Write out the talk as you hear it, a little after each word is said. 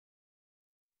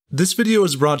This video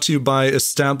is brought to you by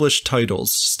Established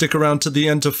Titles. Stick around to the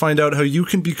end to find out how you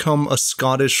can become a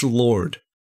Scottish lord.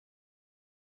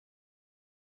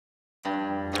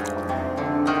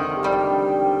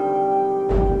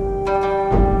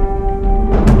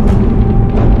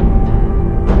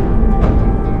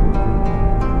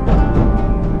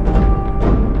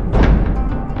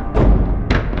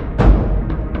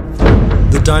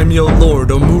 The daimyo lord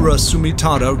Omura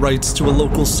Sumitada writes to a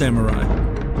local samurai.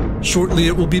 Shortly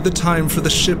it will be the time for the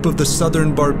ship of the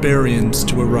southern barbarians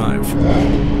to arrive.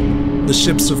 The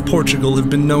ships of Portugal have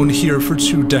been known here for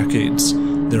 2 decades.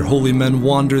 Their holy men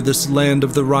wander this land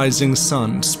of the rising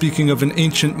sun, speaking of an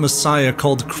ancient messiah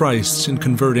called Christ and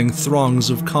converting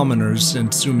throngs of commoners and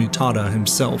Sumitada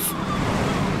himself.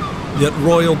 Yet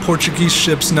royal Portuguese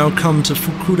ships now come to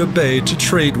Fukuda Bay to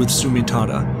trade with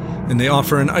Sumitada, and they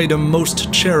offer an item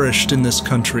most cherished in this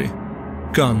country: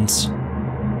 guns.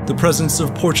 The presence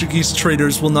of Portuguese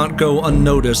traders will not go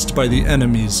unnoticed by the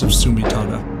enemies of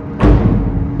Sumitada.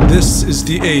 This is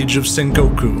the age of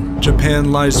Sengoku.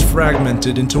 Japan lies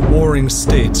fragmented into warring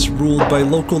states ruled by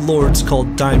local lords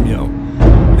called daimyo,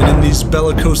 and in these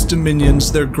bellicose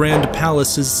dominions their grand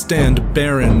palaces stand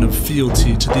barren of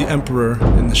fealty to the emperor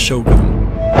and the shogun.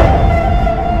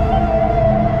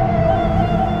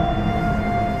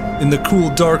 In the cool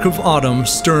dark of autumn,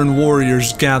 stern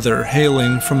warriors gather,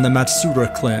 hailing from the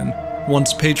Matsura clan.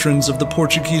 Once patrons of the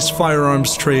Portuguese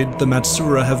firearms trade, the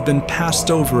Matsura have been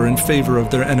passed over in favor of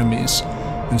their enemies,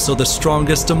 and so the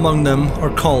strongest among them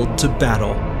are called to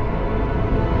battle.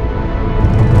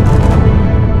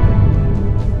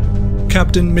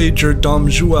 Captain Major Dom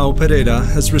João Pereira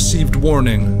has received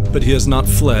warning, but he has not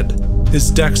fled. His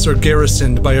decks are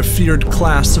garrisoned by a feared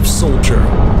class of soldier,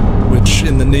 which,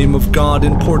 in the name of God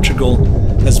in Portugal,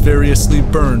 has variously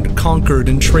burned, conquered,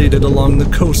 and traded along the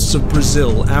coasts of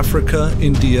Brazil, Africa,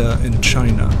 India, and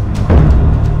China.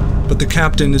 But the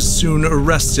captain is soon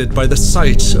arrested by the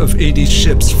sight of 80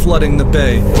 ships flooding the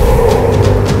bay,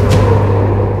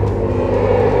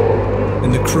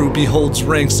 and the crew beholds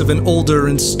ranks of an older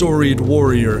and storied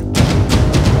warrior,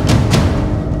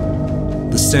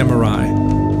 the samurai.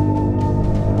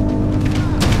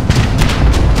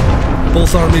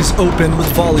 Both armies open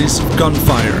with volleys of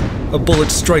gunfire. A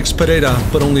bullet strikes Pereira,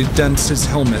 but only dents his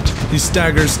helmet. He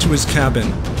staggers to his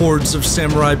cabin. Hordes of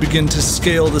samurai begin to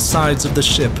scale the sides of the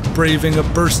ship, braving a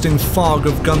bursting fog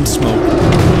of gun smoke.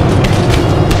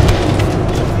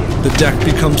 The deck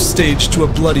becomes staged to a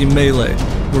bloody melee,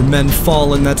 where men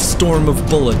fall in that storm of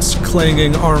bullets,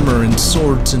 clanging armor and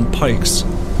swords and pikes.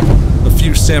 A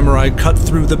few samurai cut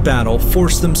through the battle,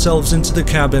 force themselves into the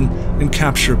cabin, and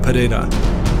capture Pereira.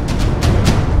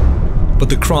 But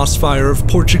the crossfire of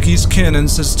Portuguese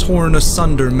cannons has torn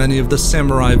asunder many of the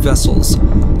samurai vessels.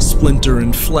 Splinter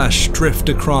and flesh drift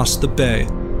across the bay.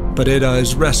 Pereira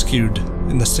is rescued,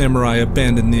 and the samurai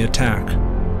abandon the attack.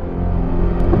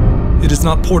 It is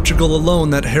not Portugal alone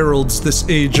that heralds this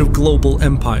age of global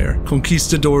empire.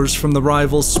 Conquistadors from the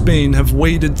rival Spain have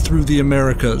waded through the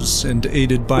Americas, and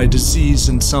aided by disease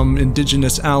and some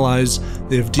indigenous allies,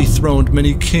 they have dethroned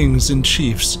many kings and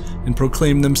chiefs, and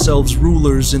proclaimed themselves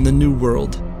rulers in the New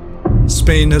World.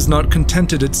 Spain has not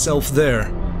contented itself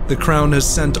there. The crown has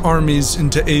sent armies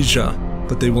into Asia,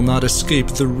 but they will not escape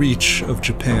the reach of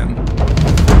Japan.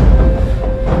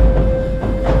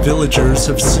 Villagers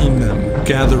have seen them,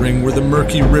 gathering where the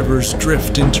murky rivers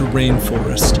drift into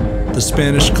rainforest. The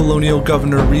Spanish colonial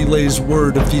governor relays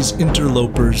word of these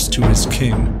interlopers to his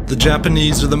king. The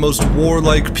Japanese are the most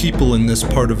warlike people in this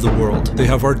part of the world. They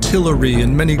have artillery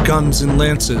and many guns and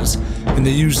lances, and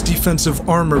they use defensive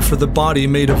armor for the body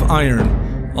made of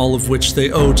iron, all of which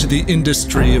they owe to the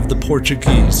industry of the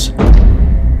Portuguese.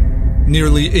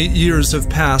 Nearly 8 years have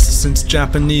passed since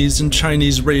Japanese and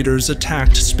Chinese raiders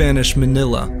attacked Spanish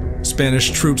Manila.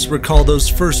 Spanish troops recall those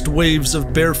first waves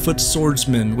of barefoot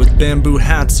swordsmen with bamboo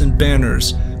hats and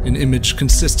banners, an image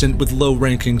consistent with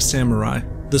low-ranking samurai.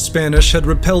 The Spanish had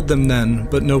repelled them then,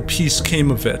 but no peace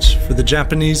came of it, for the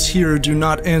Japanese here do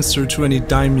not answer to any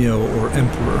daimyo or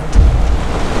emperor.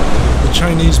 The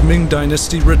Chinese Ming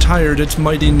dynasty retired its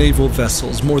mighty naval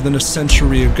vessels more than a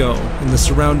century ago, and the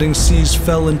surrounding seas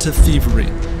fell into thievery,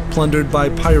 plundered by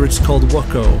pirates called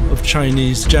wako of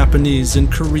Chinese, Japanese,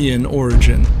 and Korean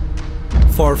origin.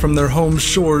 Far from their home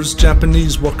shores,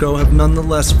 Japanese wako have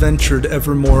nonetheless ventured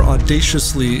ever more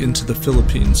audaciously into the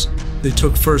Philippines. They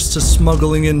took first to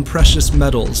smuggling in precious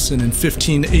metals, and in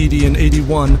 1580 and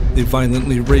 81, they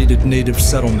violently raided native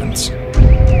settlements.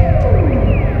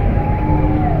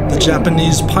 The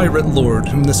Japanese pirate lord,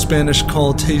 whom the Spanish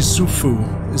call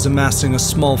Teisufu, is amassing a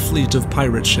small fleet of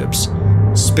pirate ships.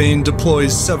 Spain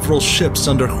deploys several ships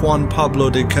under Juan Pablo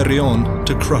de Carrion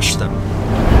to crush them.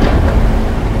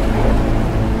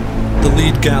 The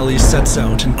lead galley sets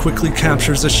out and quickly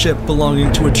captures a ship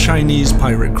belonging to a Chinese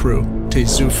pirate crew.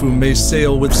 Teizufu may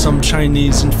sail with some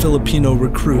Chinese and Filipino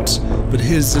recruits, but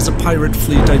his is a pirate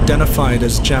fleet identified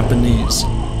as Japanese.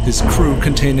 His crew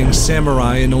containing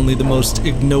samurai in only the most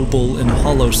ignoble and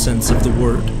hollow sense of the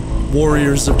word.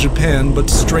 Warriors of Japan, but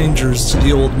strangers to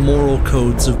the old moral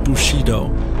codes of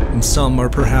Bushido, and some are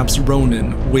perhaps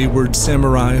Ronin, wayward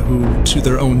samurai who, to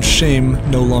their own shame,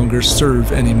 no longer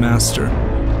serve any master.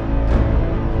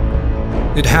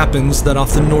 It happens that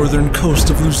off the northern coast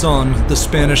of Luzon, the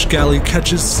Spanish galley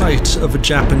catches sight of a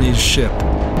Japanese ship.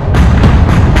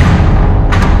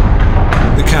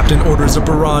 The captain orders a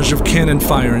barrage of cannon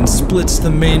fire and splits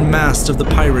the main mast of the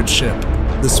pirate ship.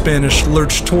 The Spanish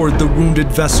lurch toward the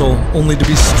wounded vessel, only to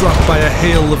be struck by a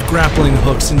hail of grappling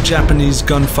hooks and Japanese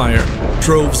gunfire.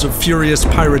 Droves of furious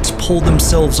pirates pull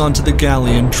themselves onto the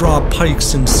galley and draw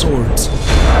pikes and swords.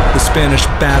 The Spanish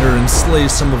batter and slay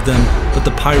some of them, but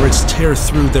the pirates tear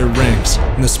through their ranks,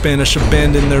 and the Spanish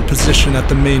abandon their position at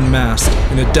the main mast.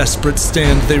 In a desperate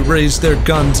stand, they raise their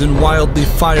guns and wildly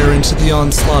fire into the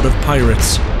onslaught of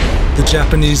pirates. The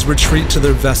Japanese retreat to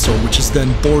their vessel, which is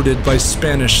then boarded by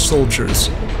Spanish soldiers.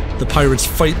 The pirates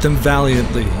fight them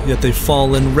valiantly, yet they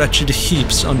fall in wretched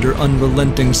heaps under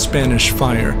unrelenting Spanish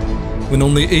fire. When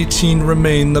only 18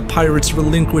 remain, the pirates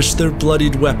relinquish their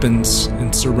bloodied weapons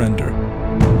and surrender.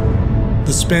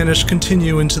 The Spanish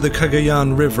continue into the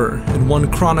Cagayan River, and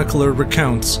one chronicler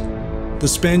recounts, "The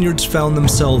Spaniards found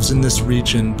themselves in this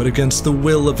region, but against the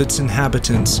will of its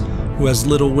inhabitants, who as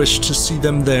little wished to see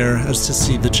them there as to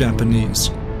see the Japanese."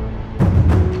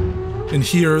 And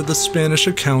here, the Spanish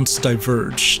accounts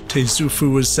diverge.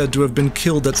 Teizufu is said to have been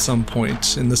killed at some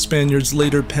point, and the Spaniards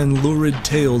later pen lurid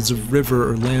tales of river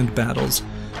or land battles,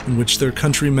 in which their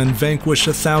countrymen vanquish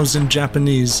 1,000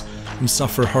 Japanese and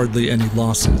suffer hardly any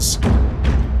losses.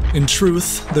 In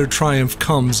truth, their triumph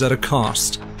comes at a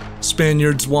cost.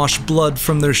 Spaniards wash blood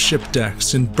from their ship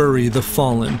decks and bury the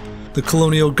fallen. The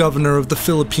colonial governor of the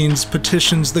Philippines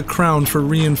petitions the crown for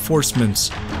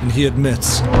reinforcements, and he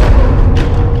admits.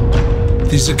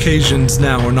 These occasions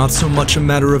now are not so much a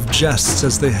matter of jests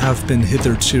as they have been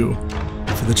hitherto,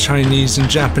 for the Chinese and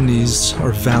Japanese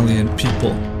are valiant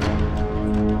people.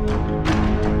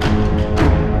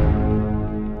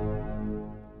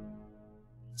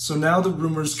 So now the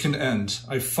rumors can end.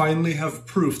 I finally have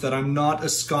proof that I'm not a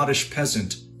Scottish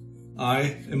peasant.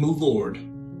 I am a lord.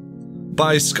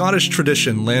 By Scottish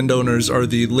tradition, landowners are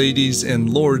the ladies and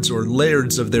lords or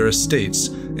lairds of their estates,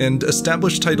 and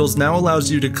established titles now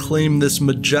allows you to claim this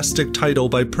majestic title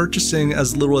by purchasing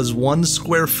as little as 1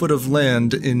 square foot of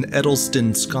land in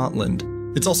Edelston, Scotland.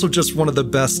 It's also just one of the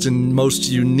best and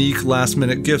most unique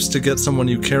last-minute gifts to get someone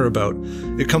you care about.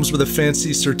 It comes with a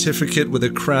fancy certificate with a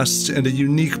crest and a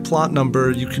unique plot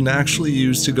number you can actually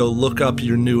use to go look up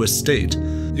your new estate.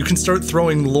 You can start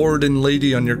throwing Lord and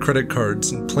Lady on your credit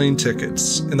cards and plane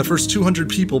tickets, and the first 200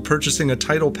 people purchasing a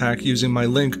title pack using my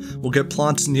link will get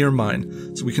plots near mine,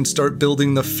 so we can start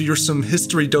building the fearsome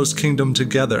History Dose Kingdom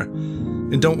together.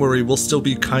 And don't worry, we'll still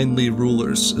be kindly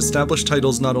rulers. Established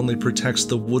titles not only protects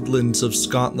the woodlands of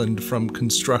Scotland from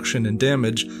construction and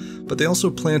damage, but they also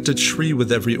plant a tree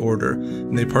with every order,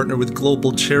 and they partner with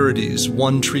global charities,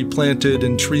 One Tree Planted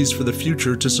and Trees for the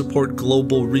Future, to support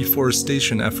global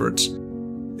reforestation efforts.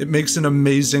 It makes an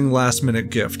amazing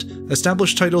last-minute gift.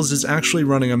 Established Titles is actually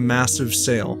running a massive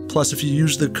sale. Plus, if you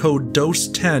use the code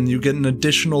DOSE10, you get an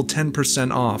additional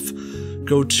 10% off.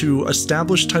 Go to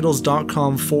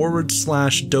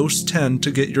establishedtitles.com/dose10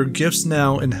 to get your gifts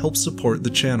now and help support the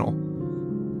channel.